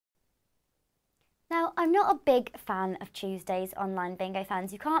Now, I'm not a big fan of Tuesdays, online bingo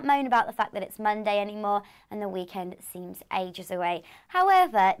fans. You can't moan about the fact that it's Monday anymore and the weekend seems ages away.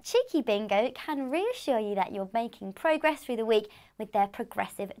 However, Cheeky Bingo can reassure you that you're making progress through the week with their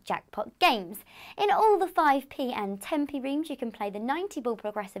progressive jackpot games. In all the 5p and 10p rooms, you can play the 90 Ball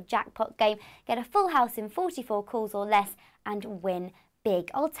Progressive Jackpot game, get a full house in 44 calls or less and win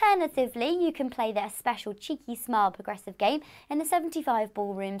big. Alternatively, you can play their special Cheeky Smile progressive game in the 75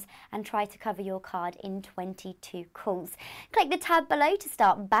 ballrooms and try to cover your card in 22 calls. Click the tab below to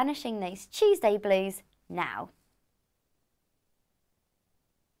start banishing those Tuesday blues now.